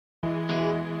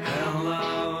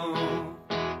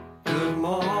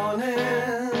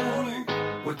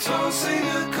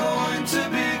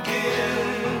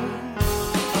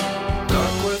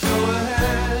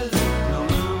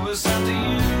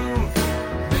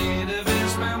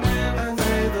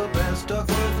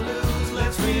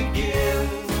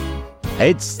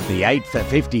It's the 8 for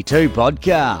 52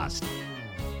 podcast.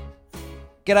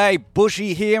 G'day,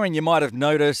 Bushy here, and you might have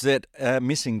noticed that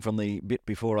missing from the bit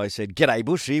before I said G'day,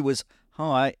 Bushy was,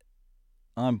 hi,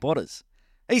 I'm Botters.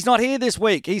 He's not here this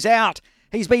week. He's out.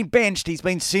 He's been benched. He's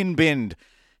been sin-binned.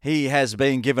 He has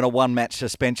been given a one-match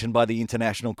suspension by the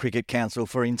International Cricket Council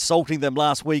for insulting them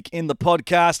last week in the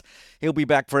podcast. He'll be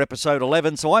back for episode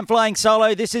 11, so I'm flying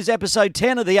solo. This is episode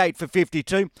 10 of the 8 for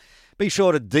 52. Be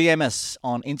sure to DM us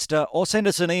on Insta or send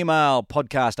us an email,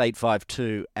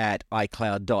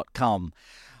 podcast852@icloud.com.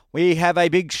 We have a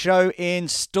big show in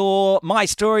store. My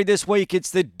story this week,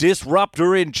 it's the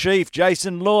Disrupter-in-Chief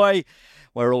Jason Lui.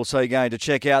 We're also going to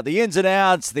check out the ins and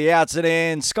outs, the outs and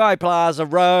ends, Sky Plaza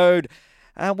Road.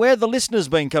 Where the listeners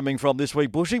been coming from this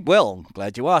week, Bushy? Well,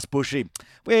 glad you asked, Bushy.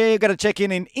 We're going to check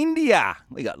in India.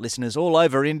 We got listeners all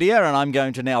over India, and I'm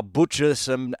going to now butcher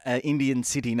some Indian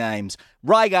city names.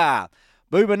 Raigar,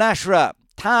 Bhubaneswar,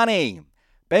 Thane,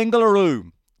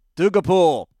 Bengaluru,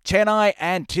 Durgapur, Chennai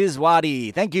and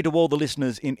Tiswadi. Thank you to all the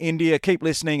listeners in India. Keep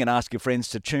listening and ask your friends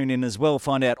to tune in as well.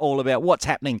 Find out all about what's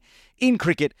happening in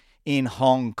cricket in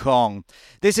Hong Kong.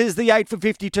 This is the 8 for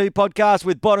 52 podcast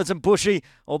with Botters and Bushy.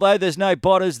 Although there's no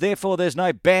Botters, therefore there's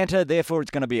no banter, therefore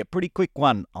it's going to be a pretty quick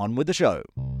one. On with the show.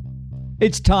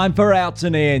 It's time for Outs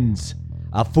and Ends,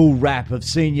 a full wrap of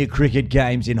senior cricket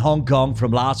games in Hong Kong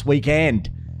from last weekend.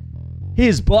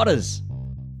 Here's Botters.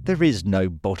 There is no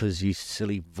Botters, you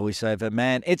silly voiceover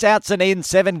man. It's Outs and Ends,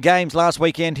 7 games last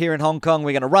weekend here in Hong Kong.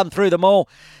 We're going to run through them all.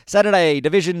 Saturday,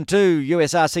 Division 2,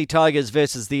 USRC Tigers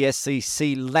versus the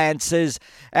SCC Lancers.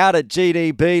 Out at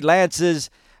GDB, Lancers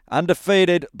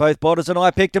undefeated. Both Botters and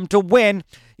I picked them to win.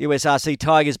 USRC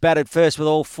Tigers batted first with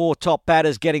all 4 top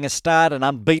batters getting a start. An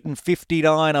unbeaten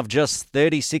 59 of just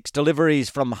 36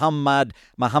 deliveries from Muhammad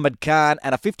Khan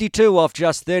and a 52 off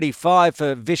just 35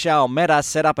 for Vishal Mehta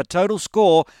set up a total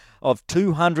score of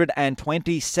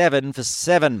 227 for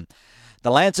 7.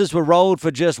 The Lancers were rolled for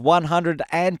just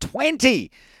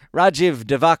 120. Rajiv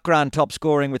Devakran top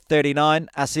scoring with 39.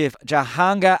 Asif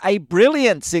Jahangir, a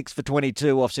brilliant 6 for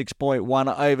 22 off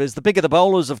 6.1 overs. The pick of the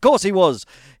bowlers, of course he was.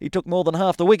 He took more than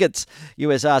half the wickets.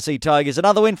 USRC Tigers,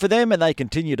 another win for them, and they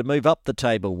continue to move up the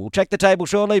table. We'll check the table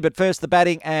shortly, but first the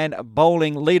batting and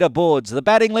bowling leaderboards. The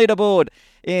batting leaderboard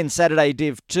in Saturday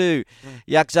Div 2.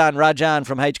 Yakzan Rajan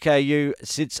from HKU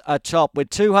sits atop with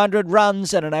 200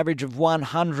 runs and an average of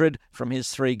 100 from his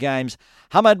 3 games.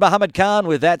 Muhammad Khan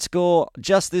with that score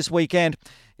just this weekend.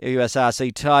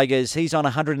 USRC Tigers, he's on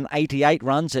 188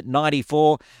 runs at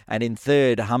 94. And in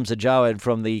third, Hamza Jawad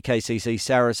from the KCC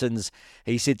Saracens.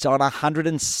 He sits on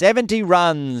 170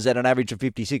 runs at an average of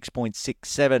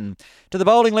 56.67. To the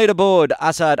bowling leaderboard,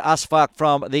 Asad Asfaq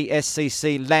from the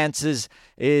SCC Lancers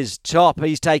is top.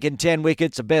 He's taken 10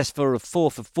 wickets, a best for 4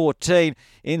 for 14.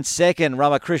 In second,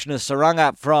 Ramakrishna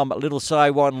Saranga from Little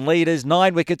Saiwan Leaders,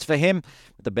 9 wickets for him,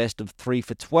 with the best of 3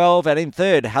 for 12. And in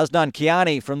third, Hasnan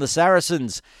Kiani from the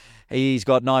Saracens. He's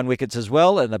got 9 wickets as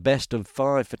well and a best of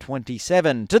 5 for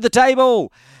 27. To the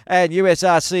table, and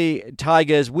USRC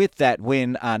Tigers with that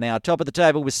win are now top of the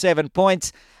table with 7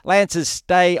 points. Lancers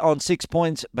stay on 6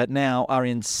 points but now are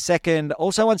in second.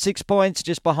 Also on 6 points,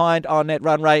 just behind on net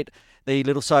run rate, the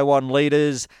Little Saiwan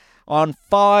Leaders. On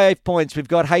 5 points, we've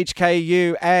got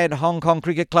HKU and Hong Kong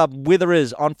Cricket Club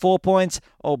Witherers on 4 points,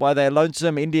 all by their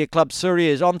lonesome. India Club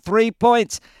Suryas on 3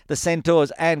 points. The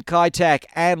Centaurs and Kaitak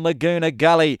and Laguna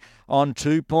Gully on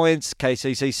 2 points.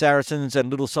 KCC Saracens and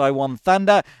Little Saiwan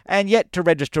Thunder, and yet to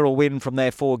register a win from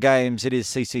their 4 games, it is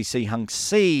CCC Hung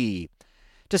C.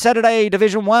 To Saturday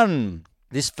Division 1,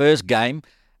 this first game,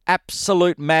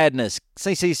 absolute madness.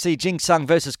 CCC Jingsung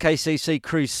versus KCC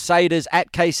Crusaders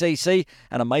at KCC.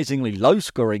 An amazingly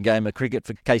low-scoring game of cricket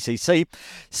for KCC.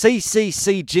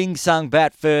 CCC Jingsung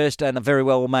bat first, and a very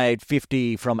well-made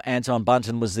 50 from Anton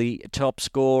Bunton was the top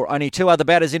score. Only 2 other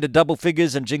batters into double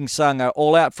figures, and Jingsung are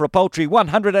all out for a paltry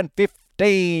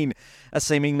 115. A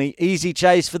seemingly easy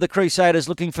chase for the Crusaders,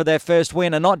 looking for their first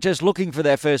win, and not just looking for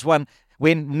their first win,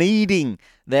 needing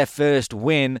their first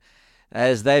win,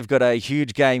 as they've got a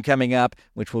huge game coming up,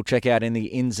 which we'll check out in the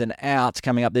ins and outs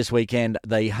coming up this weekend,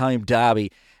 the home derby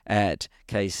at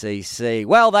KCC.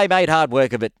 Well, they made hard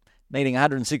work of it, needing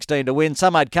 116 to win.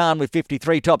 Samad Khan with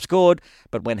 53 top scored,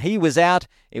 but when he was out,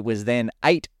 it was then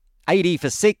 80 for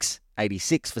 6,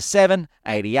 86 for 7,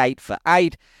 88 for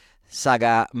 8.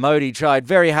 Sagar Modi tried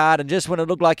very hard, and just when it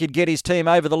looked like he'd get his team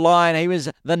over the line, he was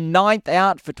the 9th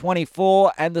out for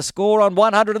 24, and the score on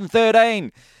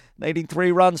 113. needing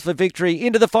 3 runs for victory.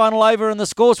 Into the final over and the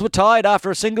scores were tied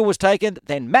after a single was taken.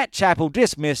 Then Matt Chappell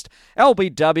dismissed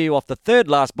LBW off the third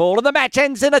last ball and the match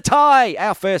ends in a tie.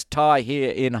 Our first tie here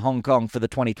in Hong Kong for the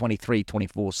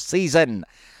 2023-24 season.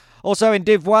 Also in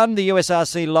Div 1, the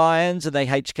USRC Lions and the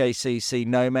HKCC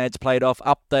Nomads played off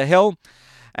up the hill.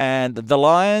 And the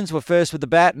Lions were first with the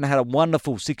bat and had a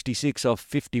wonderful 66 off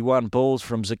 51 balls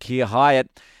from Zakir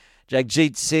Hyatt.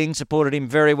 Jagjit Singh supported him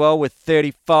very well with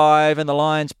 35, and the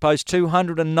Lions post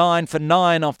 209 for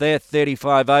 9 off their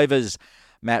 35 overs.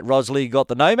 Matt Rosley got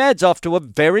the Nomads off to a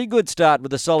very good start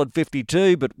with a solid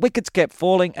 52, but wickets kept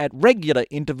falling at regular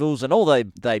intervals, and although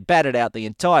they batted out the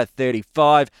entire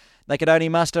 35, they could only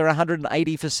muster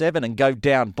 180 for 7 and go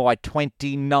down by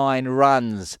 29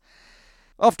 runs.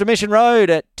 Off to Mission Road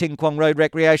at Ting Kwong Road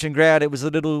Recreation Ground, it was the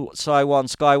Little Saiwan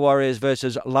Sky Warriors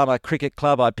versus Lama Cricket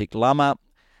Club. I picked Lama.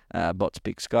 Bots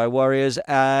picked Sky Warriors.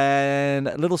 And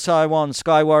Little Saiwan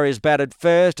Sky Warriors batted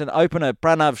first. And opener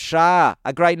Pranav Shah,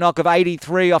 a great knock of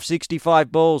 83 off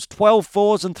 65 balls. 12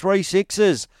 fours and 3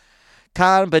 sixes.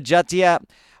 Khan Bajatia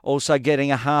also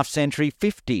getting a half century,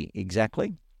 50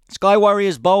 exactly. Sky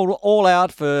Warriors bowled all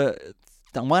out for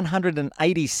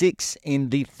 186 in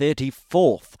the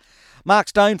 34th. Mark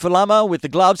Stone for Lama with the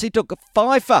gloves. He took a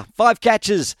 5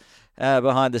 catches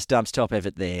behind the stumps. Top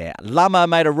effort there. Lama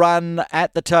made a run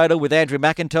at the total with Andrew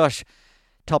McIntosh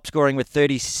top scoring with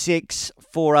 36.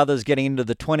 4 others getting into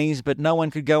the 20s, but no one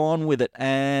could go on with it.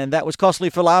 And that was costly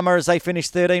for Lama as they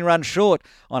finished 13 runs short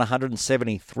on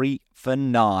 173 for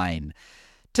 9.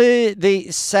 To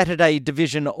the Saturday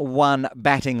Division 1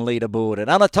 batting leaderboard. And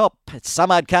on the top, it's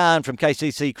Samad Khan from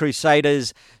KCC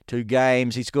Crusaders. 2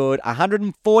 games, he scored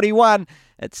 141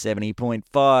 at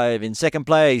 70.5. In second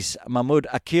place, Mahmood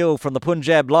Akil from the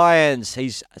Punjab Lions.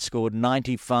 He's scored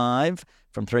 95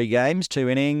 from 3 games, 2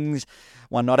 innings,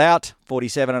 1 not out,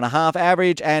 47.5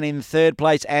 average. And in third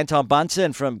place, Anton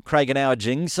Bunsen from Craigenauer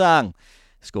Jingsang.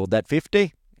 Scored that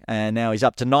 50. And now he's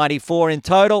up to 94 in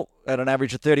total at an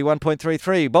average of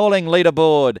 31.33. Bowling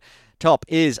leaderboard. Top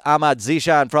is Ahmad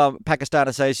Zishan from Pakistan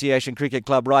Association Cricket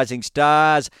Club Rising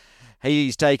Stars.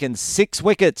 He's taken 6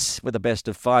 wickets with a best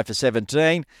of 5 for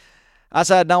 17.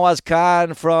 Asad Nawaz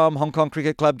Khan from Hong Kong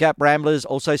Cricket Club Gap Ramblers,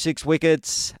 also 6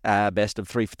 wickets, best of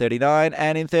 3 for 39.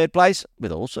 And in third place,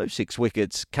 with also 6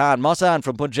 wickets, Khan Mosan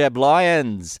from Punjab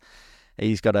Lions.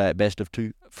 He's got a best of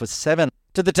 2 for 7.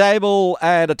 To the table,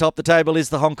 and atop the table is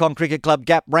the Hong Kong Cricket Club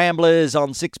Gap Ramblers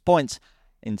on 6 points.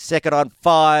 In second on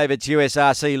 5, it's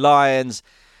USRC Lions.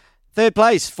 Third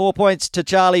place, 4 points to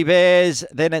Charlie Bears.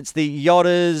 Then it's the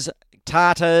Yodders,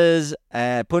 Tartars,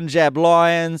 Punjab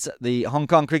Lions, the Hong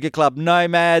Kong Cricket Club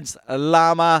Nomads,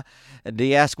 Lama,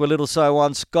 Diasqua Little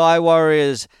Saiwan Sky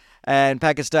Warriors, and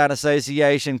Pakistan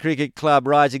Association Cricket Club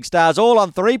Rising Stars, all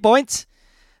on 3 points.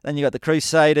 Then you got the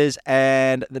Crusaders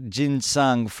and the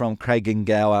Jinsung from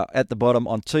Craigenauer at the bottom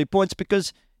on 2 points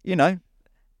because, you know,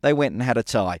 they went and had a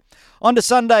tie. On to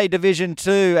Sunday, Division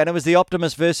 2, and it was the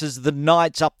Optimus versus the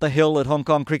Knights up the hill at Hong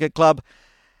Kong Cricket Club.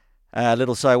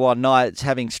 Little Saiwan Knights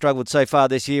having struggled so far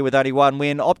this year with only 1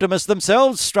 win. Optimus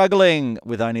themselves struggling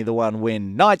with only the 1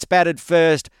 win. Knights batted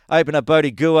first. Opener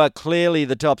Bodhi Gua, clearly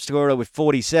the top scorer with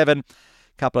 47.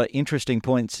 Couple of interesting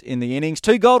points in the innings.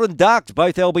 2 golden ducks,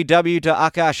 both LBW to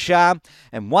Akash Shah,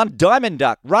 and 1 diamond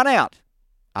duck run out.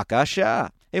 Akash Shah.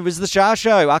 It was the Shah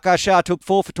show. Akash Shah took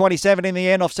 4 for 27 in the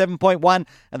end off 7.1,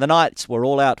 and the Knights were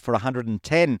all out for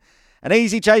 110. An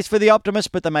easy chase for the Optimus,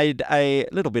 but they made a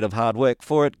little bit of hard work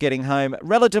for it, getting home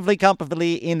relatively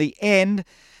comfortably in the end.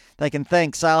 They can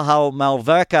thank Sahal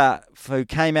Malverka, who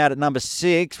came out at number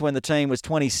 6 when the team was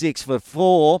 26 for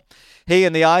 4. He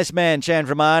and the Iceman,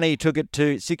 Chandramani, took it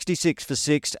to 66 for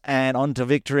 6 and on to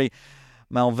victory.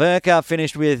 Malverka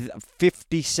finished with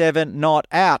 57 not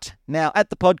out. Now,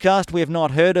 at the podcast, we have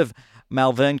not heard of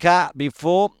Malverka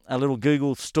before. A little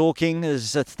Google stalking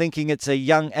is thinking it's a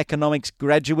young economics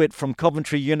graduate from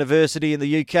Coventry University in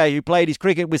the UK who played his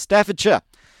cricket with Staffordshire.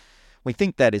 We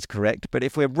think that is correct, but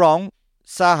if we're wrong,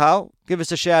 Sahal, give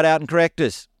us a shout out and correct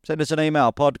us. Send us an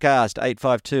email,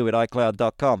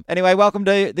 podcast852@icloud.com. Anyway, welcome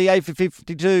to the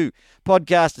A452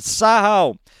 podcast. It's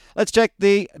Sahal. Let's check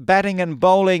the batting and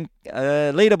bowling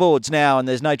leaderboards now, and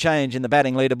there's no change in the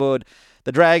batting leaderboard.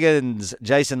 The Dragons,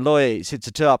 Jason Lui sits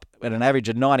atop at an average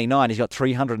of 99. He's got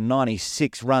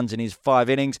 396 runs in his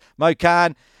 5 innings. Mo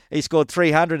Khan, he scored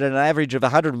 300 and an average of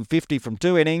 150 from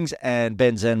 2 innings. And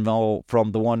Ben Zenmol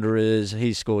from the Wanderers,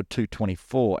 he scored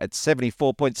 224 at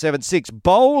 74.76.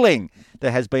 Bowling,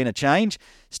 there has been a change.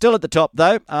 Still at the top,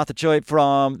 though, Arthur Choi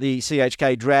from the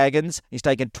CHK Dragons. He's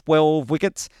taken 12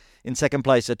 wickets. In second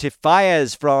place, Atif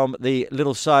Fayez from the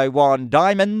Little Saiwan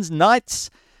Diamonds Knights.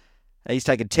 He's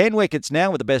taken 10 wickets now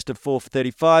with the best of 4 for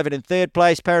 35. And in third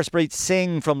place, Paraspreet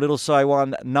Singh from Little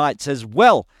Saiwan Knights as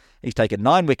well. He's taken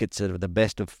 9 wickets with the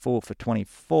best of 4 for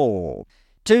 24.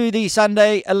 To the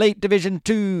Sunday Elite Division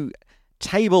 2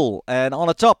 table. And on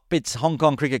the top, it's Hong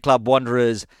Kong Cricket Club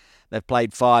Wanderers. They've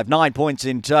played 5, 9 points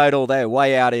in total. They're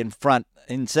way out in front.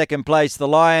 In second place, the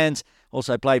Lions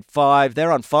also played 5.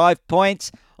 They're on 5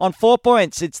 points. On 4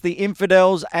 points, it's the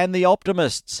Infidels and the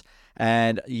Optimists.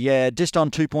 And yeah, just on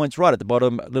 2 points right at the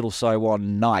bottom, Little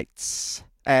Saiwan Knights.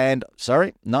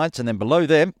 Knights, and then below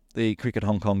them, the Cricket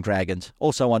Hong Kong Dragons.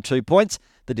 Also on 2 points,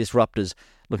 the Disruptors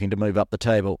looking to move up the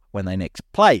table when they next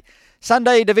play.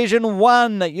 Sunday Division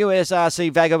 1,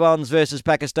 USRC Vagabonds versus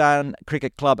Pakistan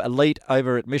Cricket Club Elite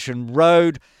over at Mission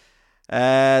Road.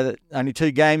 Only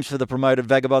 2 games for the promoted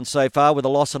Vagabonds so far, with a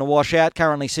loss and a washout.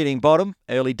 Currently sitting bottom.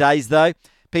 Early days though.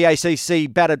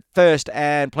 PACC batted first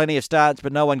and plenty of starts,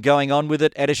 but no one going on with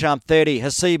it. Edisham 30,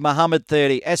 Hasib Muhammad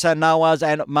 30, Essa Nawaz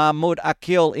and Mahmood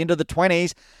Akil into the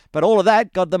 20s. But all of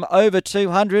that got them over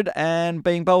 200 and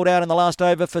being bowled out in the last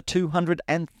over for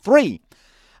 203.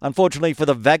 Unfortunately for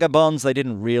the Vagabonds, they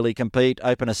didn't really compete.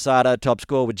 Opener Sada, top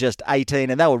score with just 18,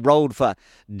 and they were rolled for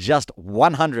just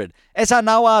 100. Essa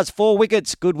Nawaz, 4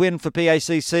 wickets. Good win for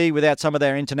PACC without some of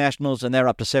their internationals, and they're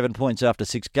up to 7 points after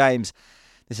 6 games.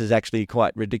 This is actually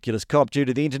quite ridiculous comp due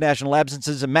to the international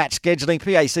absences and match scheduling.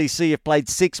 PACC have played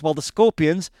 6 while the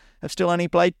Scorpions have still only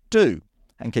played 2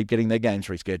 and keep getting their games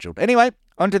rescheduled. Anyway,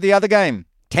 on to the other game.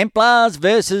 Templars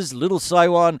versus Little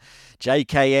Saiwan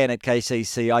JKN at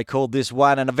KCC. I called this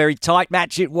one, and a very tight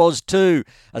match it was too.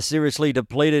 A seriously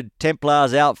depleted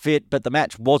Templars outfit, but the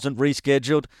match wasn't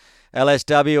rescheduled.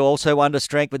 LSW also under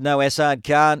strength with no Essad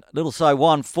Khan. Little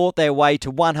Saiwan fought their way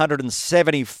to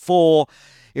 174.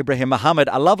 Ibrahim Muhammad,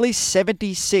 a lovely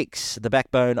 76, the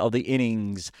backbone of the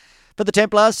innings. For the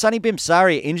Templars, Sonny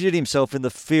Bimsari injured himself in the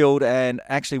field and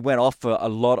actually went off for a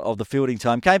lot of the fielding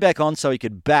time. Came back on so he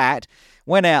could bat,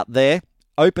 went out there,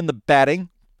 opened the batting,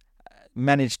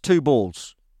 managed 2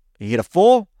 balls. He hit a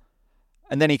 4,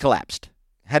 and then he collapsed.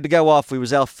 Had to go off. He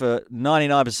was off for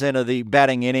 99% of the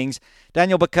batting innings.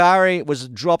 Daniel Bakari was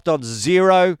dropped on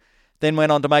 0, then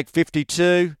went on to make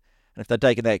 52. And if they'd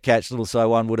taken that catch, Little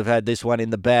Saiwan would have had this one in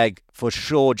the bag for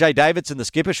sure. Jay Davidson, the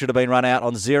skipper, should have been run out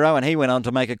on 0, and he went on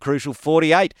to make a crucial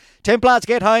 48. Templars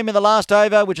get home in the last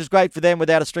over, which is great for them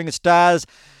without a string of stars.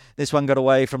 This one got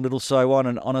away from Little Saiwan,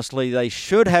 and honestly, they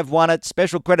should have won it.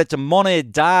 Special credit to Monir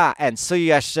Dar and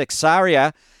Suyash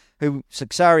Seksaria, who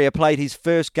Seksaria played his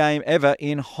first game ever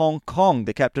in Hong Kong.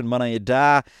 The captain, Monir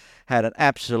Dar, had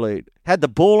the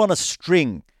ball on a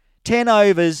string. 10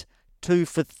 overs, 2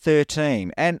 for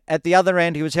 13. And at the other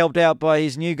end, he was helped out by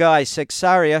his new guy,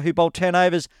 Seksaria, who bowled 10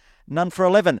 overs, none for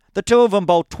 11. The two of them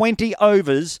bowled 20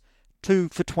 overs, 2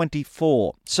 for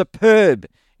 24. Superb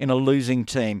in a losing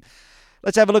team.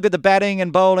 Let's have a look at the batting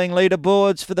and bowling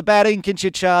leaderboards. For the batting,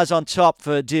 Kinshit Shah's on top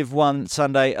for Div 1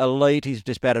 Sunday Elite. He's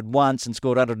just batted once and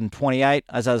scored 128.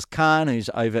 Azaz Khan,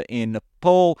 who's over in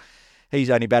Nepal,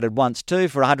 he's only batted once too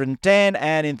for 110.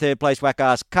 And in third place,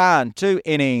 Waqas Khan, 2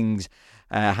 innings.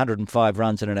 105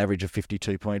 runs and an average of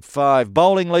 52.5.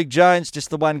 Bowling League Jones, just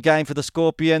the one game for the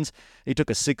Scorpions. He took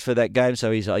a 6 for that game,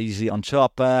 so he's easily on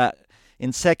top.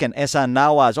 In second, Essa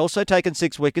Nawaz, also taken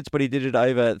 6 wickets, but he did it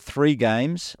over 3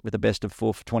 games with a best of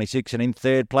 4 for 26. And in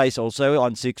third place, also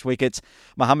on 6 wickets,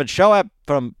 Muhammad Shoaib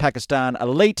from Pakistan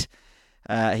Elite.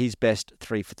 His best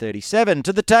 3 for 37.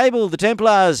 To the table, the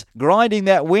Templars grinding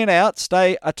that win out,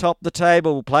 stay atop the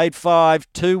table. Played 5,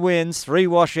 2 wins, 3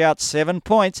 washouts, 7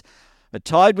 points. But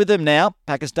tied with them now,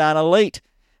 Pakistan Elite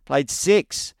played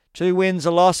 6, 2 wins,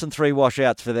 a loss, and 3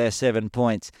 washouts for their 7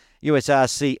 points.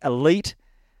 USRC Elite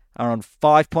are on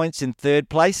 5 points in third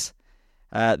place.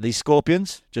 The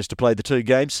Scorpions, just to play the 2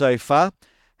 games so far,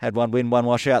 had 1 win, 1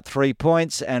 washout, 3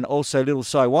 points, and also Little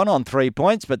Saiwan on 3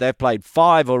 points, but they've played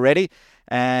 5 already.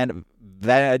 And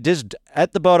just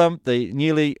at the bottom, the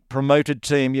newly promoted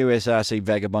team, USRC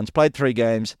Vagabonds, played 3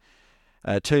 games.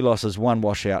 2 losses, 1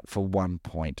 washout for 1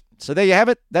 point. So there you have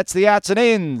it. That's the outs and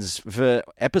ends for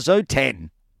episode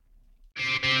 10.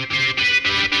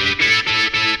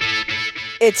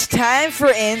 It's time for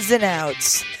ins and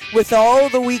outs, with all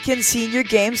the weekend senior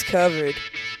games covered.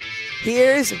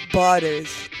 Here's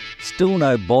Botters. Still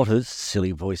no Botters,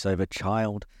 silly voiceover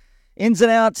child. Ins and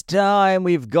outs time.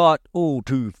 We've got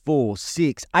 2, 4,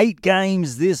 6, 8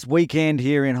 games this weekend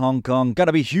here in Hong Kong.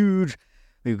 Gonna be huge.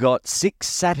 We've got 6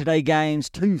 Saturday games,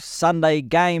 2 Sunday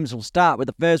games. We'll start with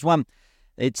the first one.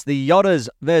 It's the Yodders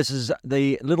versus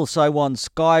the Little Saiwan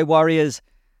Sky Warriors.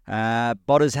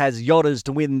 Botters has Yodders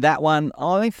to win that one.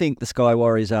 I think the Sky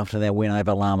Warriors, after their win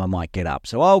over Lama, might get up.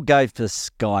 So I'll go for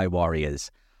Sky Warriors.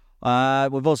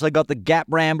 We've also got the Gap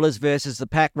Ramblers versus the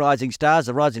Pack Rising Stars.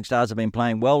 The Rising Stars have been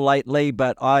playing well lately,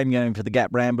 but I'm going for the Gap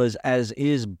Ramblers, as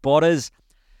is Botters.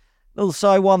 Little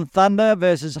Saiwan Thunder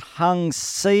versus Hung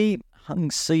Si. Hung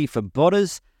Si for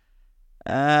Botters.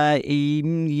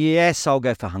 Yes, I'll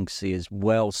go for Hung Si as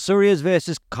well. Suryas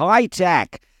versus Kai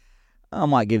Tak. I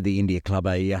might give the India Club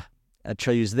a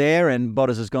choose there, and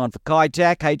Botters has gone for Kai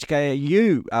Tak.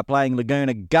 HKU are playing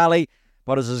Laguna Gully.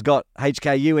 Botters has got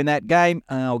HKU in that game.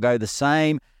 I'll go the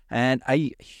same. And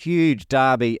a huge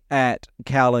derby at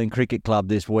Kowloon Cricket Club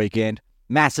this weekend.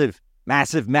 Massive.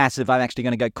 I'm actually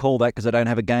going to go call that because I don't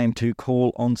have a game to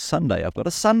call on Sunday. I've got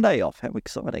a Sunday off. How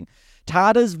exciting.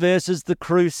 Tartars versus the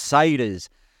Crusaders.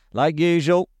 Like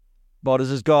usual,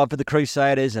 Botters has gone for the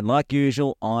Crusaders, and like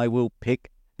usual, I will pick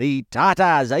the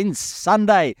Tartars in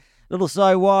Sunday. Little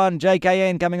Saiwan,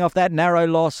 JKN coming off that narrow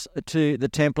loss to the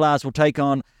Templars will take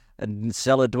on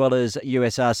Cellar Dwellers,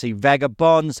 USRC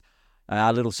Vagabonds.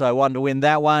 Little Saiwan to win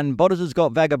that one. Botters has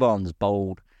got Vagabonds,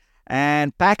 bold.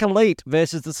 And Pack Elite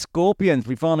versus the Scorpions.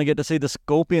 We finally get to see the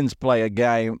Scorpions play a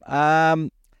game.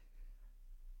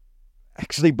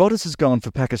 Actually, Botters has gone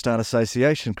for Pakistan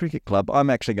Association Cricket Club. I'm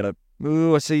actually going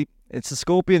to... I see. It's the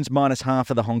Scorpions minus half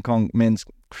of the Hong Kong men's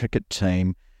cricket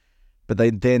team. But they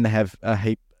then have a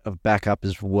heap of backup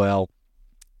as well.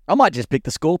 I might just pick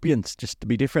the Scorpions, just to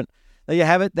be different. There you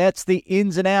have it. That's the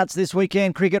ins and outs this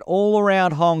weekend. Cricket all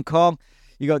around Hong Kong.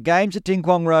 You got games at Ting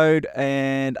Kwong Road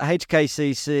and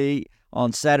HKCC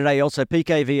on Saturday. Also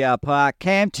PKVR Park,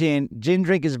 Cam Tin, Gin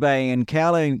Drinkers Bay and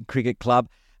Kowloon Cricket Club.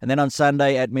 And then on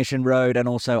Sunday at Mission Road and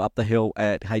also up the hill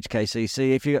at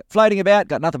HKCC. If you're floating about,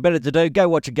 got nothing better to do, go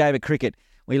watch a game of cricket.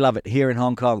 We love it here in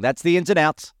Hong Kong. That's the ins and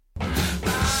outs.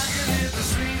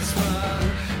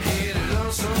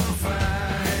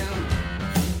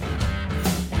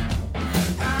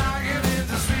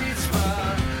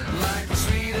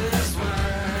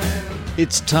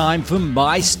 It's time for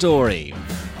My Story,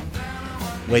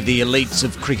 where the elites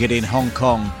of cricket in Hong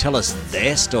Kong tell us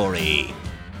their story.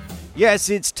 Yes,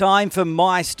 it's time for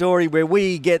My Story, where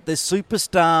we get the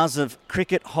superstars of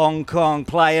cricket Hong Kong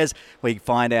players. We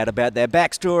find out about their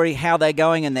backstory, how they're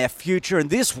going and their future.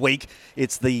 And this week,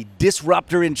 it's the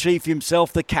Disruptor-in-Chief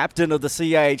himself, the captain of the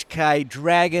CHK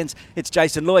Dragons. It's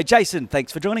Jason Lui. Jason,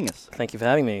 thanks for joining us. Thank you for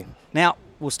having me. Now,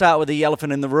 we'll start with the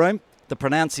elephant in the room. The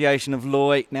pronunciation of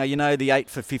Lui. Now, you know the 8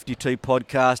 for 52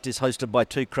 podcast is hosted by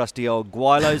two crusty old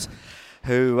guilos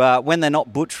who, when they're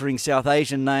not butchering South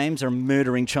Asian names, are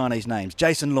murdering Chinese names.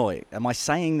 Jason Lui, am I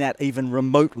saying that even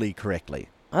remotely correctly?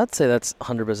 I'd say that's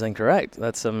 100% correct.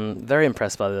 That's very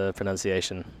impressed by the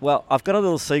pronunciation. Well, I've got a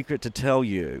little secret to tell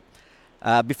you.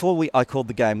 Before I called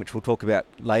the game, which we'll talk about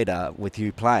later with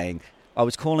you playing, I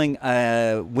was calling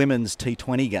a women's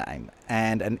T20 game,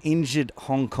 and an injured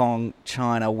Hong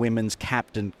Kong-China women's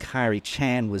captain, Kari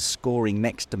Chan, was scoring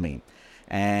next to me.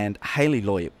 And Hayley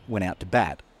Lui went out to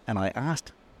bat, and I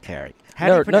asked Kari...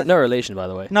 No relation, by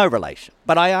the way. No relation.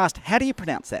 But I asked, how do you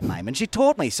pronounce that name? And she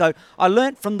taught me. So I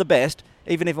learnt from the best,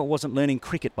 even if it wasn't learning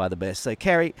cricket by the best. So,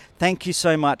 Kari, thank you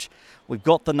so much. We've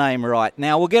got the name right.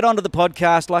 Now, we'll get on to the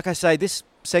podcast. Like I say, this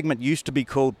segment used to be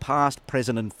called Past,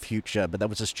 Present and Future, but that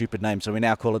was a stupid name, so we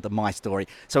now call it the My Story.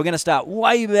 So we're going to start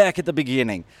way back at the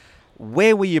beginning.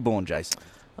 Where were you born, Jason?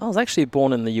 I was actually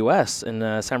born in the US, in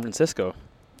San Francisco.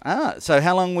 So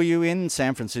how long were you in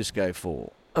San Francisco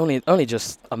for? Only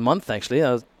just a month, actually.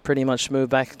 I was pretty much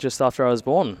moved back just after I was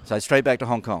born. So straight back to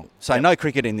Hong Kong. So no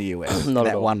cricket in the US Not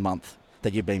that at all. 1 month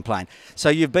that you've been playing. So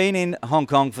you've been in Hong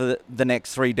Kong for the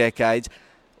next 3 decades.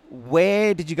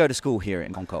 Where did you go to school here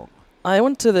in Hong Kong? I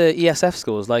went to the ESF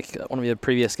schools, like one of your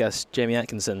previous guests, Jamie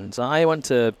Atkinson. So I went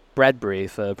to Bradbury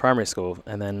for primary school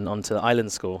and then on to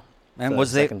Island School And for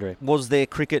secondary. Was there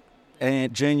cricket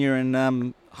at junior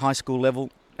and high school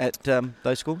level at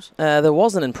those schools? There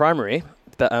wasn't in primary,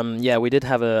 but we did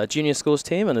have a junior schools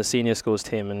team and a senior schools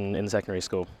team in secondary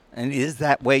school. And is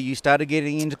that where you started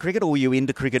getting into cricket, or were you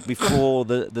into cricket before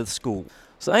the school?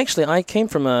 So actually, I came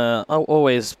from I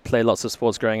always played lots of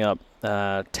sports growing up.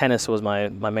 Tennis was my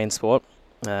main sport,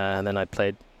 and then I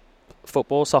played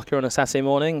football, soccer on a Saturday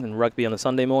morning, and rugby on a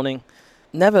Sunday morning.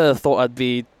 Never thought I'd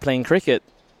be playing cricket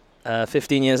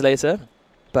 15 years later,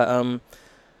 but a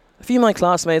few of my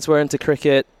classmates were into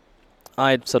cricket.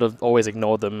 I'd sort of always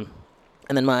ignored them.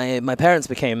 And then my parents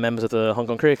became members of the Hong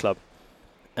Kong Cricket Club.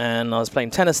 And I was playing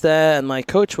tennis there, and my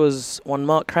coach was one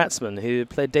Mark Kratzman, who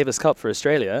played Davis Cup for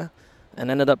Australia, and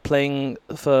ended up playing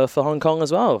for Hong Kong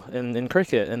as well in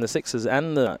cricket, in the Sixers.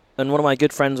 And one of my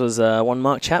good friends was one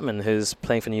Mark Chapman, who's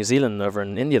playing for New Zealand over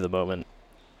in India at the moment.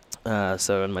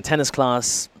 So in my tennis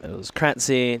class, it was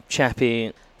Kratzy,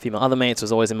 Chappie, few of my other mates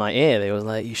was always in my ear. They were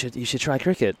like, you should try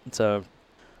cricket. So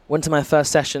went to my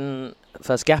first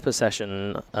Gapper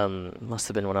session, must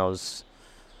have been when I was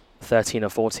 13 or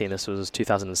 14. This was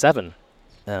 2007.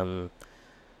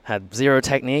 Had zero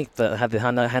technique, but had the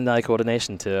hand-eye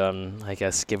coordination to, I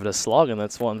guess, give it a slog, and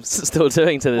that's what I'm still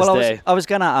doing to this day. I was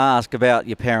going to ask about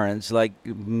your parents. Like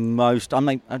most,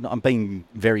 I'm being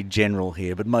very general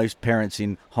here, but most parents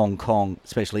in Hong Kong,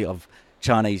 especially of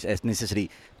Chinese ethnicity,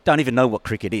 don't even know what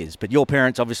cricket is. But your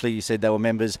parents, obviously, you said they were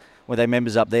members. Were they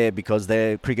members up there because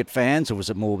they're cricket fans, or was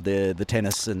it more the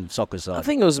tennis and soccer side? I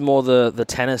think it was more the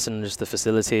tennis and just the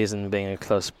facilities and being in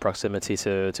close proximity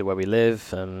to where we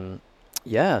live.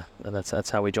 Yeah, and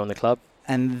that's how we joined the club.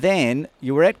 And then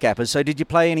you were at Gappers. So did you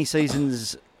play any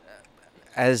seasons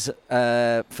as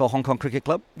for Hong Kong Cricket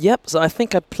Club? Yep. So I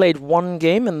think I played one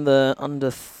game in the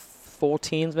under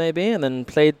 14s maybe, and then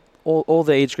played all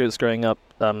the age groups growing up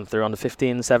through under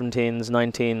 15s, 17s,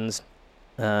 19s,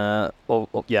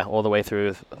 all the way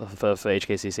through for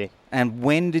HKCC. And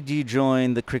when did you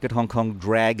join the Cricket Hong Kong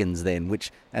Dragons then,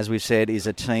 which, as we've said, is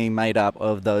a team made up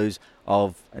of those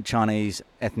of Chinese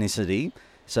ethnicity?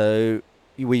 So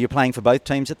were you playing for both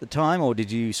teams at the time, or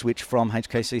did you switch from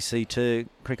HKCC to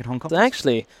Cricket Hong Kong? So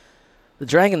actually, the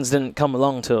Dragons didn't come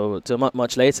along till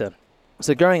much later.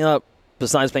 So growing up,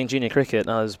 besides playing junior cricket,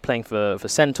 I was playing for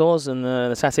Centaurs in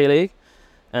the Saturday League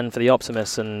and for the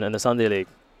Optimists in the Sunday League.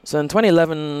 So in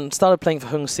 2011, started playing for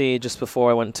Hung Si just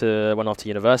before I went off to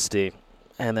university,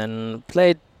 and then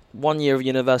played 1 year of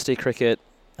university cricket.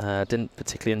 Didn't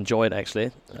particularly enjoy it actually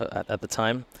at the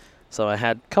time, so I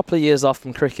had a couple of years off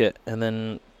from cricket, and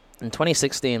then in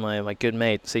 2016, my good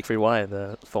mate Siegfried Wai,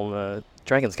 the former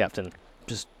Dragons captain,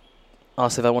 just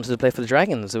asked if I wanted to play for the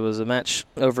Dragons. It was a match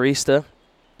over Easter.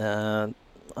 I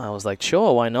was like,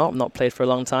 sure, why not? I've not played for a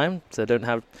long time, so I don't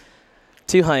have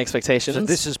too high expectations. So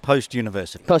this is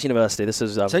post-university? Post-university. This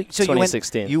is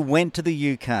 2016. You went to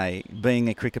the UK being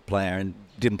a cricket player and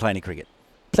didn't play any cricket?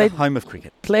 Played the home of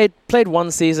cricket. Played one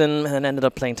season and ended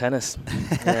up playing tennis.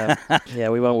 Yeah,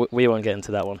 we won't get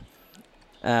into that one.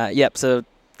 So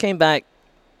came back,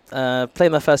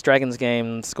 played my first Dragons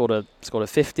game, scored a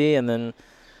 50, and then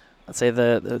I'd say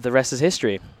the rest is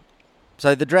history.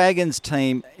 So the Dragons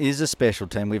team is a special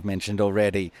team, we've mentioned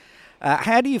already.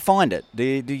 How do you find it? Do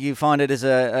you find it as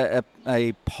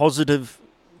a positive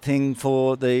thing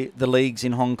for the leagues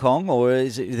in Hong Kong, or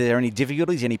is there any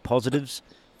difficulties, any positives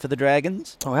for the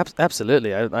Dragons? Oh,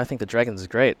 absolutely. I think the Dragons is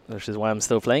great, which is why I'm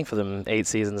still playing for them 8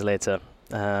 seasons later.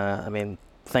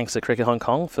 Thanks to Cricket Hong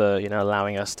Kong for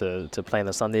allowing us to play in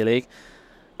the Sunday League.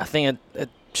 I think it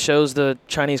shows the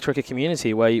Chinese cricket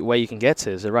community where you can get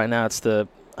to. So right now it's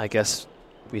I guess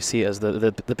we see it as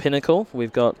the pinnacle.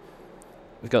 We've got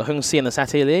Hung Si in the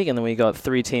Saturday League, and then we got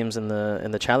 3 teams in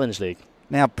the Challenge League.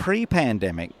 Now,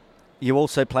 pre-pandemic, you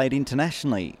also played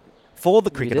internationally for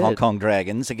the Cricket Hong Kong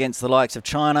Dragons against the likes of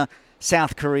China,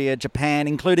 South Korea, Japan,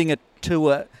 including a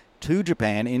tour to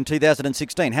Japan in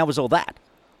 2016. How was all that?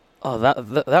 Oh,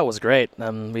 that was great.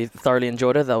 We thoroughly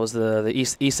enjoyed it. That was the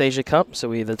East Asia Cup. So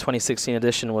the 2016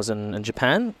 edition was in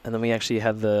Japan, and then we actually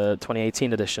had the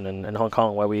 2018 edition in Hong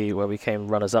Kong, where we came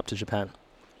runners-up to Japan.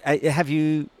 Have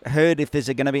you heard if there's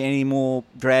going to be any more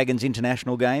Dragons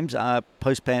international games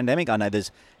post-pandemic? I know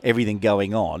there's everything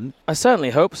going on. I certainly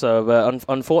hope so, but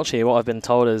unfortunately what I've been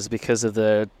told is because of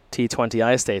the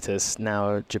T20I status,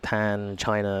 now Japan,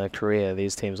 China, Korea,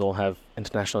 these teams all have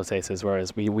international status,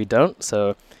 whereas we don't.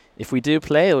 So if we do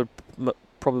play, it would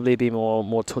probably be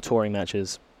more touring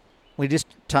matches. We just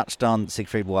touched on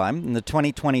Siegfried Wai. In the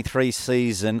 2023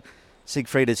 season,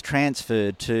 Siegfried has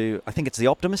transferred to, I think it's the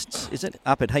Optimists, is it?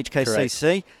 Up at HKCC.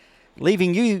 Correct.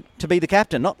 Leaving you to be the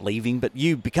captain. Not leaving, but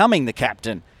you becoming the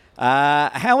captain.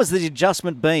 How has the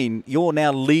adjustment been? You're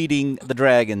now leading the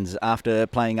Dragons after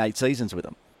playing 8 seasons with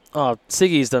them. Oh,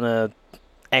 Siggy's done an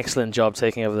excellent job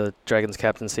taking over the Dragons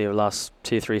captaincy over the last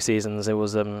 2-3 seasons. It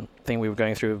was I think we were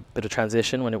going through a bit of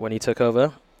transition when he took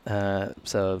over.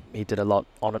 So he did a lot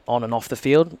on and off the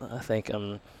field. I think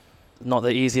not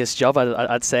the easiest job,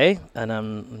 I'd say, and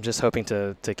I'm just hoping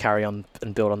to carry on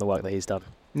and build on the work that he's done.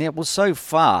 Yeah, well, so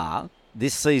far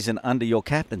this season under your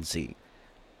captaincy,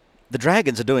 the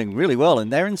Dragons are doing really well,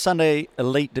 and they're in Sunday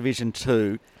Elite Division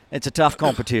 2. It's a tough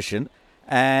competition,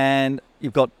 and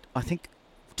you've got, I think,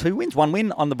 2 wins, 1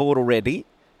 win on the board already,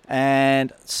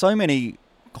 and so many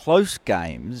close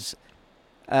games.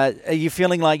 Are you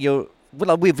feeling like you're...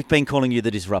 Well, we've been calling you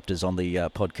the Disruptors on the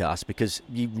podcast because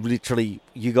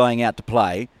you going out to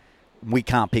play, we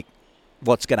can't pick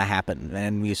what's going to happen.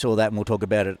 And you saw that, and we'll talk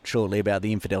about it shortly, about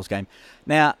the Infidels game.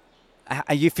 Now,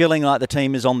 are you feeling like the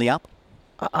team is on the up?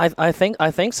 I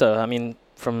think so. I mean,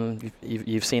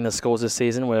 you've seen the scores this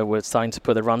season where we're starting to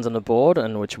put the runs on the board,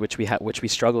 and which we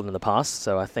struggled in the past.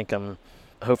 So I think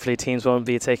hopefully teams won't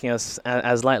be taking us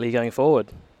as lightly going forward.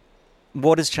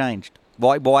 What has changed?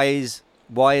 Why is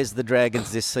the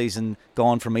Dragons this season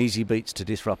gone from easy beats to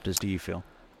disruptors, do you feel?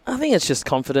 I think it's just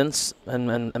confidence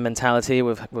and mentality.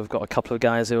 We've got a couple of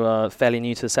guys who are fairly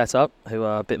new to the setup, who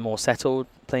are a bit more settled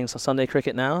playing Sunday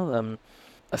cricket now.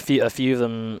 A few of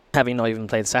them, having not even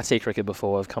played Saturday cricket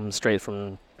before, have come straight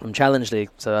from Challenge League.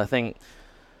 So I think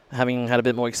having had a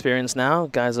bit more experience now,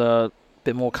 guys are a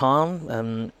bit more calm,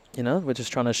 and we're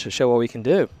just trying to show what we can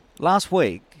do. Last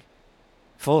week,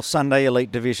 for Sunday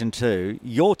Elite Division 2,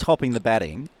 you're topping the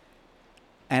batting,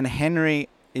 and Henry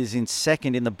is in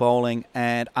second in the bowling,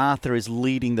 and Arthur is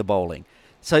leading the bowling.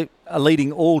 So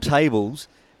leading all tables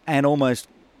and almost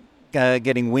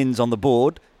getting wins on the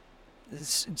board.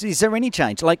 Is there any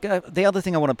change? Like the other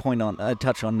thing I want to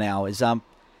touch on now is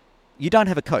you don't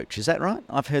have a coach. Is that right?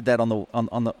 I've heard that on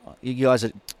the. You guys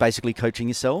are basically coaching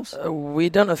yourselves. We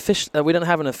don't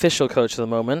have an official coach at the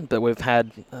moment, but we've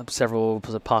had several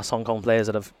past Hong Kong players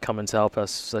that have come in to help us,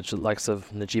 such as the likes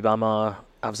of Najib Amar,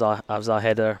 Afzal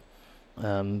Haider.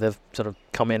 They've sort of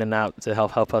come in and out to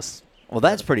help us. Well,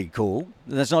 that's pretty cool.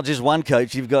 That's not just one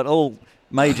coach. You've got all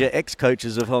major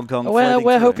ex-coaches of Hong Kong.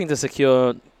 We're hoping to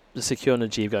secure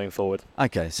Najib going forward.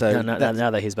 Okay, so now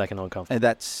that he's back in Hong Kong. And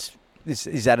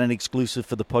is that an exclusive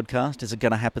for the podcast? Is it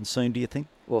going to happen soon, do you think?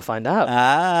 We'll find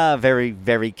out. Very,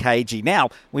 very cagey. Now,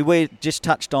 we just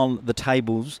touched on the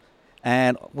tables,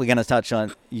 and we're going to touch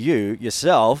on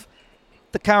yourself.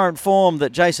 The current form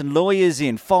that Jason Lui is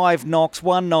in, 5 knocks,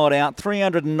 1 not out,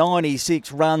 396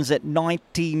 runs at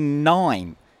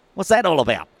 99. What's that all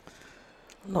about?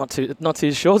 Not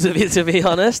too sure to be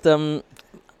honest.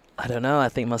 I don't know. I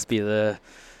think must be the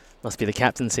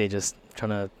captaincy, just trying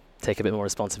to take a bit more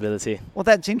responsibility. Well,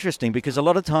 that's interesting because a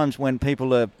lot of times when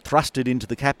people are thrusted into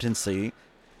the captaincy,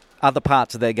 other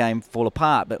parts of their game fall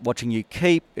apart. But watching you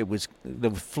keep, it was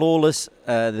flawless,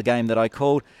 the game that I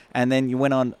called. And then you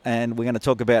went on, and we're going to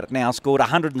talk about it now, scored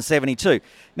 172.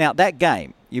 Now, that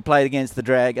game, you played against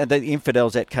the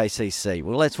Infidels at KCC.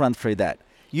 Well, let's run through that.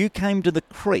 You came to the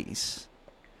crease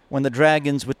when the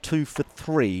Dragons were 2 for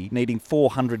 3, needing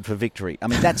 400 for victory. I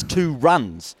mean, that's 2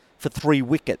 runs for 3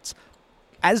 wickets.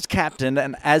 As captain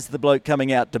and as the bloke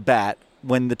coming out to bat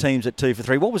when the team's at 2 for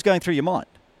 3, what was going through your mind?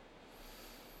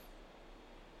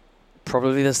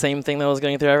 Probably the same thing that was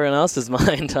going through everyone else's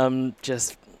mind.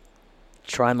 Just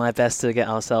trying my best to get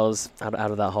ourselves out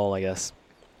of that hole, I guess.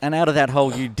 And out of that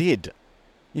hole you did.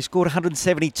 You scored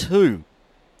 172.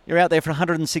 You're out there for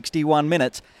 161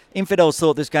 minutes. Infidels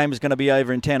thought this game was going to be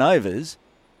over in 10 overs.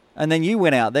 And then you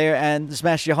went out there and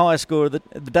smashed your highest score of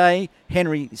the day.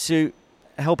 Henry Sue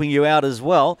helping you out as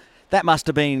well. That must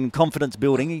have been confidence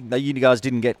building. You guys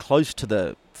didn't get close to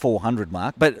the 400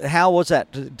 mark. But how was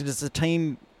that? Does the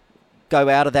team go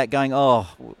out of that going, oh,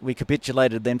 we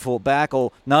capitulated, then fought back?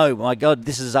 Or, no, my God,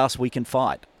 this is us, we can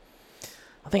fight?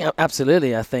 I think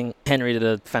absolutely. I think Henry did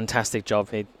a fantastic job.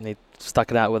 He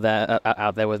stuck it out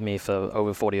out there with me for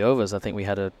over 40 overs. I think we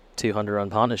had a 200-run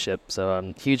partnership.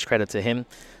 So huge credit to him.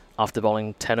 After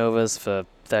bowling 10 overs for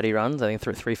 30 runs, I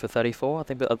think 3 for 34,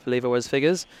 I believe it was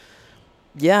figures.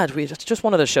 Yeah, we just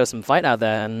wanted to show some fight out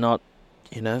there and not,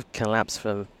 collapse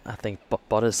from, I think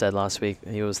Botter said last week,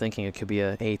 he was thinking it could be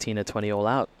a 18 or 20 all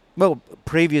out. Well,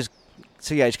 previous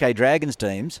CHK Dragons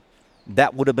teams,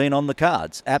 that would have been on the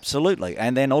cards, absolutely.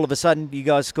 And then all of a sudden you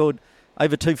guys scored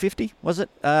over 250, was it?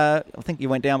 I think you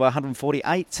went down by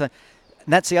 148. So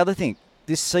that's the other thing.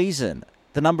 This season,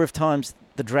 the number of times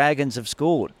the Dragons have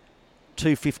scored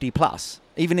 250 plus,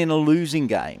 even in a losing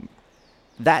game,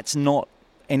 that's not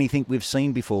anything we've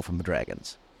seen before from the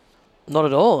Dragons. Not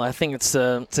at all. I think it's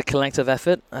a collective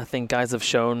effort. I think guys have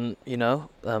shown,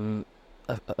 a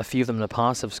few of them in the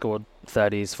past have scored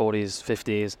 30s, 40s,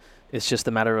 50s. It's just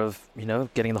a matter of,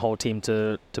 getting the whole team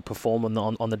to perform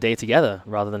on the day together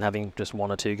rather than having just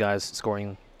 1 or 2 guys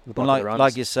scoring the bulk of the runs.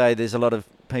 Like you say, there's a lot of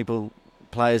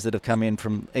players that have come in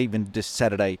from even just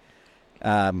Saturday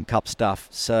Cup stuff.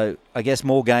 So I guess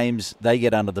more games they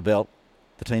get under the belt,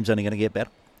 the team's only going to get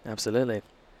better. Absolutely.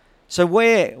 So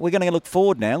we're going to look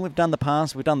forward now. We've done the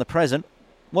past, we've done the present.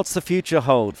 What's the future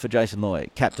hold for Jason Lui,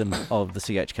 captain of the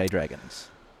CHK Dragons?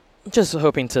 Just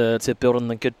hoping to build on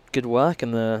the good work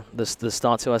and the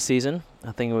start to our season.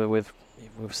 I think we've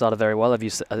started very well,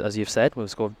 as you've said. We've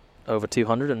scored over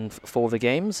 200 in 4 of the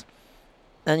games,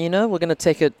 and we're going to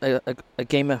take a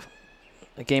game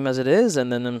as it is,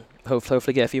 and then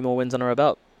hopefully get a few more wins under our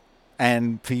belt.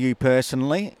 And for you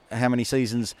personally, how many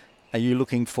seasons are you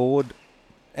looking forward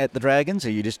at the Dragons? Or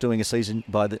are you just doing a season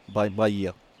by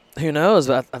year? Who knows?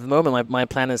 But at the moment, my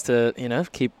plan is to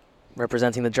keep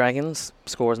representing the Dragons,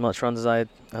 score as much runs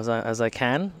as I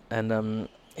can, and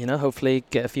hopefully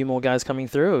get a few more guys coming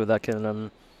through that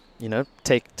can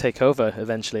take over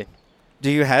eventually.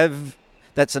 Do you have?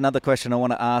 That's another question I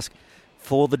want to ask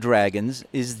for the Dragons.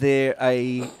 Is there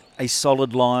a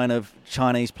solid line of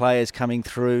Chinese players coming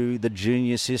through the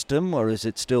junior system, or is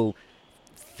it still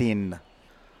thin?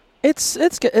 It's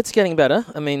getting better.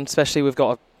 I mean, especially we've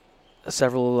got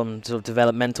several sort of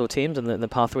developmental teams in the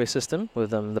pathway system with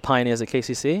the Pioneers at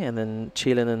KCC and then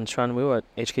Qilin and Chuanwu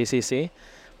at HKCC.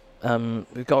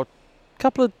 We've got a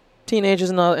couple of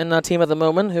teenagers in our team at the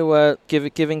moment who are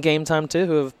giving game time to,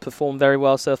 who have performed very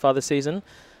well so far this season,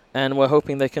 and we're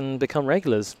hoping they can become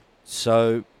regulars.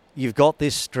 So you've got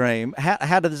this stream.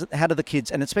 How do the kids,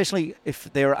 and especially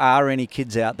if there are any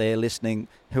kids out there listening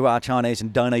who are Chinese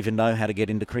and don't even know how to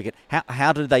get into cricket,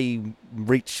 how do they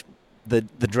reach the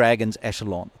Dragons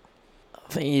echelon?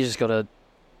 I think you just got to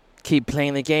keep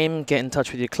playing the game, get in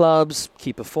touch with your clubs,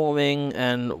 keep performing,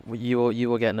 and you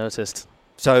will get noticed.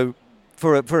 So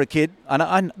for a kid,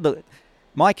 look,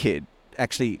 my kid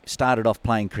actually started off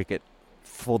playing cricket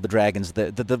for the Dragons,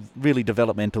 the really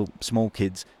developmental small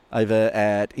kids over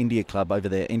at India Club, over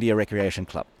there, India Recreation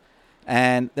Club.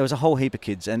 And there was a whole heap of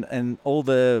kids, and all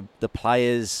the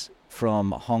players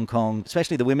from Hong Kong,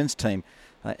 especially the women's team,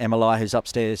 Emma Lai, who's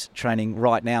upstairs training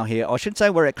right now here. I should say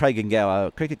we're at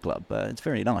Craigengower Cricket Club. It's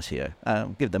very nice here.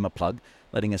 Give them a plug,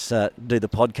 letting us do the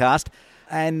podcast.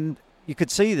 And you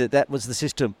could see that was the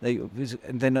system.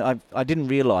 And then I didn't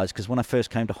realise, because when I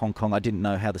first came to Hong Kong, I didn't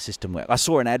know how the system worked. I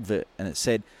saw an advert and it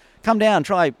said, come down,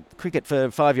 try cricket for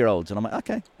 5-year-olds. And I'm like,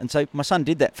 okay. And so my son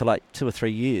did that for like 2 or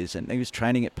 3 years. And he was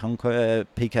training at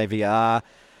PKVR,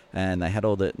 and they had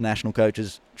all the national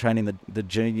coaches training the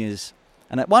juniors.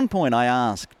 And at one point I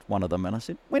asked one of them, and I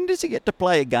said, when does he get to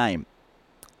play a game?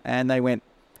 And they went,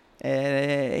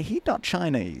 he's not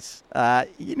Chinese.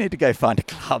 You need to go find a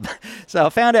club. So I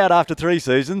found out after 3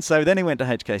 seasons. So then he went to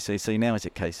HKCC. Now he's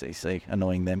at KCC,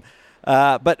 annoying them.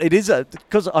 But it is,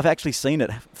 because I've actually seen it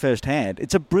firsthand,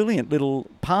 it's a brilliant little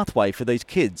pathway for these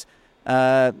kids.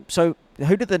 So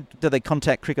who do they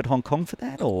contact Cricket Hong Kong for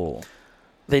that, or?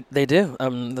 They do.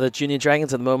 The Junior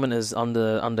Dragons at the moment is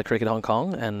under Cricket Hong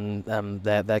Kong, and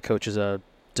their coaches are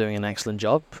doing an excellent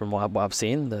job from what I've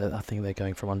seen. I think they're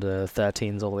going from under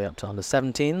 13s all the way up to under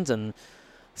 17s, and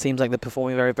seems like they're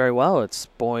performing very, very well. It's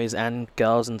boys and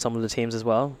girls in some of the teams as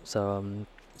well. So,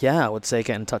 I would say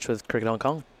get in touch with Cricket Hong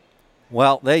Kong.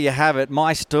 Well, there you have it.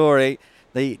 My story.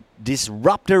 The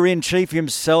Disrupter-in-Chief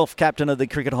himself, captain of the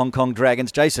Cricket Hong Kong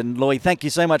Dragons, Jason Lui. Thank you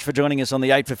so much for joining us on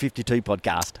the 8 for 52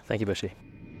 podcast. Thank you, Bushy.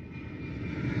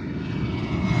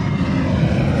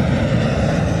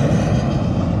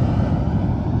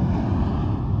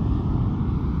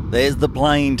 There's the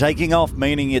plane taking off,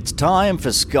 meaning it's time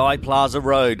for Sky Plaza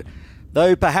Road.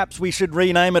 Though perhaps we should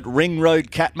rename it Ring Road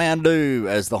Kathmandu,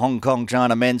 as the Hong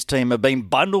Kong-China men's team have been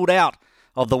bundled out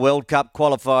of the World Cup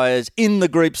qualifiers in the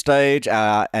group stage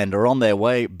and are on their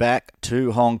way back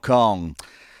to Hong Kong.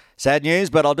 Sad news,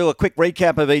 but I'll do a quick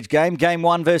recap of each game. Game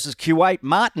 1 versus Kuwait.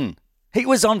 Martin, he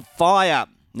was on fire.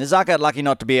 Nizaka lucky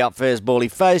not to be out first ball he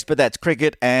faced, but that's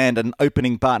cricket and an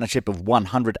opening partnership of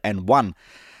 101.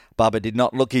 Bubba did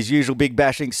not look his usual big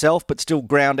bashing self, but still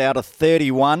ground out a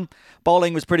 31.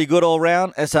 Bowling was pretty good all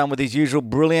round, Hassan with his usual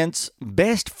brilliance.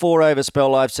 Best 4-over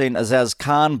spell I've seen Azaz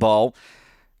Khan bowl.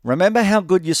 Remember how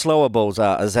good your slower balls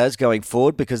are, Azaz, going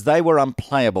forward, because they were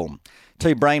unplayable.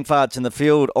 2 brain farts in the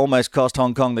field almost cost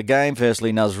Hong Kong the game.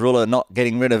 Firstly, Nazrullah not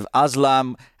getting rid of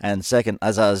Aslam, and second,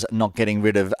 Azaz not getting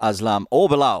rid of Aslam or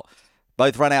Bilal.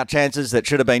 Both run-out chances that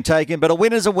should have been taken, but a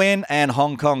win is a win, and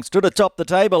Hong Kong stood atop the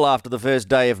table after the first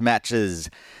day of matches.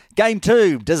 Game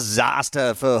 2,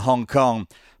 disaster for Hong Kong.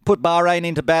 Put Bahrain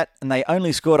into bat, and they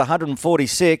only scored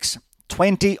 146,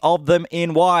 20 of them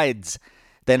in wides.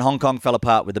 Then Hong Kong fell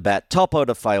apart with the bat. Top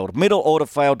order failed. Middle order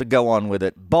failed to go on with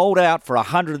it. Bowled out for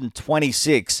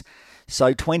 126,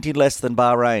 so 20 less than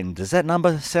Bahrain. Does that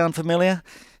number sound familiar?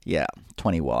 Yeah,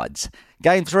 20 wides.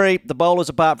 Game 3, the bowlers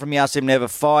apart from Yasim never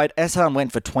fired. Hassan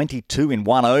went for 22 in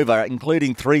 1 over,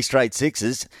 including 3 straight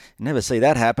sixes. Never see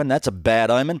that happen. That's a bad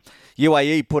omen.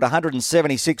 UAE put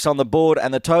 176 on the board,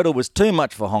 and the total was too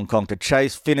much for Hong Kong to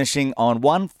chase, finishing on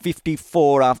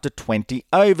 154 after 20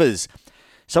 overs.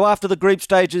 So after the group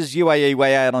stages, UAE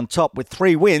way out on top with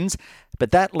 3 wins,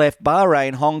 but that left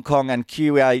Bahrain, Hong Kong and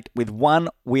Kuwait with 1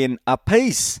 win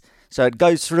apiece. So it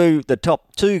goes through, the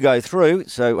top 2 go through,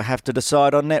 so have to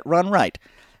decide on net run rate.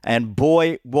 And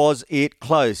boy, was it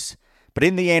close. But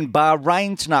in the end,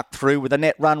 Bahrain snuck through with a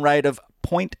net run rate of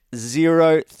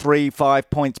 .035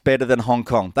 points better than Hong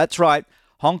Kong. That's right,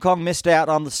 Hong Kong missed out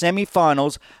on the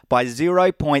semi-finals by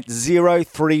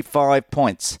 0.035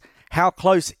 points. How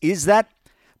close is that?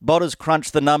 Botters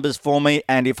crunched the numbers for me,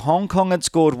 and if Hong Kong had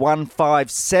scored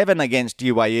 157 against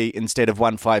UAE instead of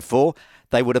 154,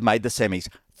 they would have made the semis.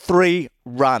 3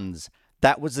 runs.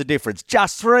 That was the difference.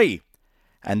 Just 3.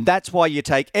 And that's why you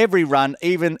take every run,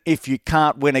 even if you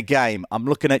can't win a game. I'm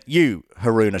looking at you,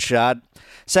 Haroon Ashad.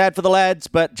 Sad for the lads,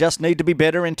 but just need to be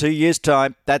better in 2 years'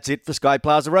 time. That's it for Sky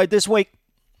Plaza Road this week.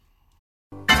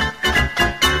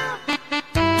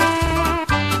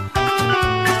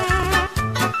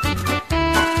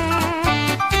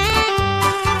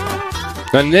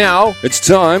 And now it's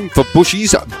time for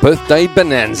Busch's Birthday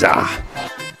Bonanza.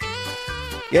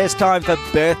 Yes, time for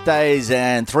birthdays,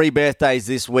 and 3 birthdays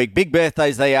this week. Big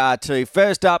birthdays they are too.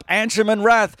 First up, Anshuman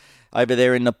Rath over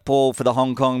there in Nepal for the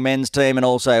Hong Kong men's team, and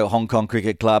also Hong Kong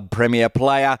Cricket Club Premier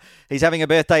player. He's having a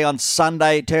birthday on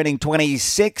Sunday, turning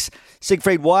 26.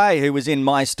 Siegfried Wei, who was in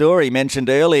my story, mentioned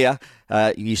earlier,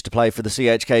 used to play for the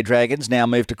CHK Dragons, now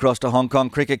moved across to Hong Kong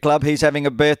Cricket Club. He's having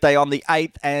a birthday on the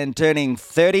 8th and turning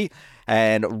 30.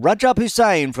 And Rajab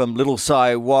Hussain from Little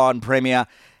Saiwan Premier,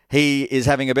 he is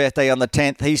having a birthday on the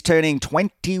 10th. He's turning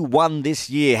 21 this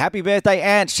year. Happy birthday,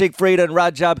 Ant, Siegfried and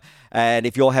Rajab. And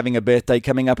if you're having a birthday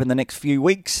coming up in the next few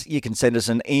weeks, you can send us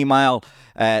an email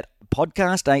at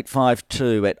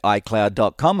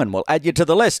podcast852@icloud.com and we'll add you to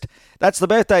the list. That's the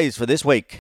birthdays for this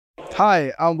week.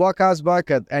 Hi, I'm Waqas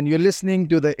Barkat, and you're listening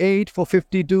to the 8 for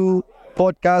 52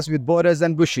 podcast with Borders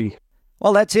and Bushy.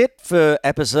 Well, that's it for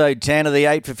episode 10 of the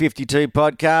 8 for 52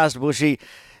 podcast. Bushy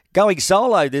going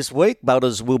solo this week.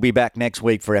 Butters will be back next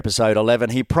week for episode 11.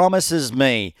 He promises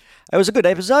me. It was a good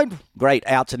episode. Great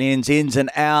outs and ins and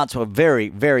outs. Were very,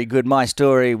 very good. My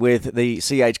story with the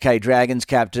CHK Dragons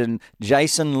captain,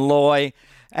 Jason Lui.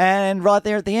 And right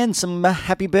there at the end, some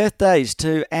happy birthdays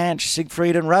to Ansh,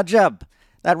 Siegfried and Rajab.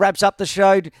 That wraps up the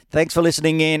show. Thanks for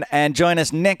listening in, and join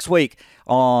us next week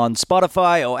on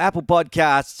Spotify or Apple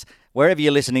Podcasts, wherever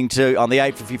you're listening to on the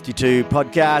 8 for 52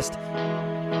 podcast.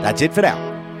 That's it for now.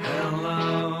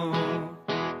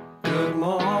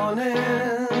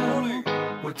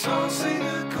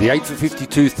 The 8 for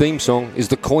 52 theme song is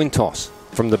The Coin Toss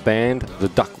from the band The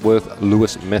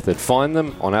Duckworth-Lewis Method. Find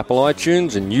them on Apple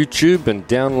iTunes and YouTube and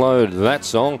download that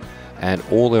song and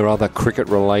all their other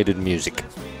cricket-related music.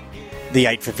 The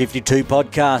 8 for 52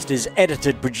 podcast is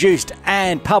edited, produced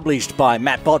and published by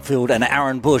Matt Botfield and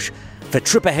Aaron Busch for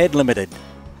Trip Ahead Limited.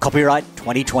 Copyright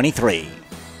 2023.